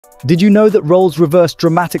Did you know that roles reversed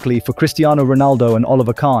dramatically for Cristiano Ronaldo and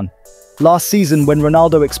Oliver Kahn? Last season, when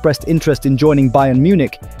Ronaldo expressed interest in joining Bayern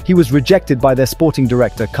Munich, he was rejected by their sporting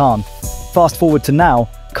director, Kahn. Fast forward to now,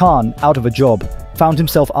 Kahn, out of a job, found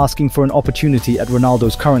himself asking for an opportunity at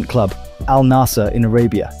Ronaldo's current club, Al Nassr in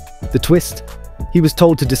Arabia. The twist? He was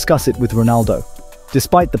told to discuss it with Ronaldo.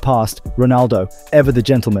 Despite the past, Ronaldo, ever the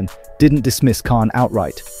gentleman, didn't dismiss Kahn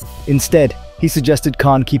outright. Instead, he suggested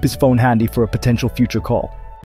Kahn keep his phone handy for a potential future call.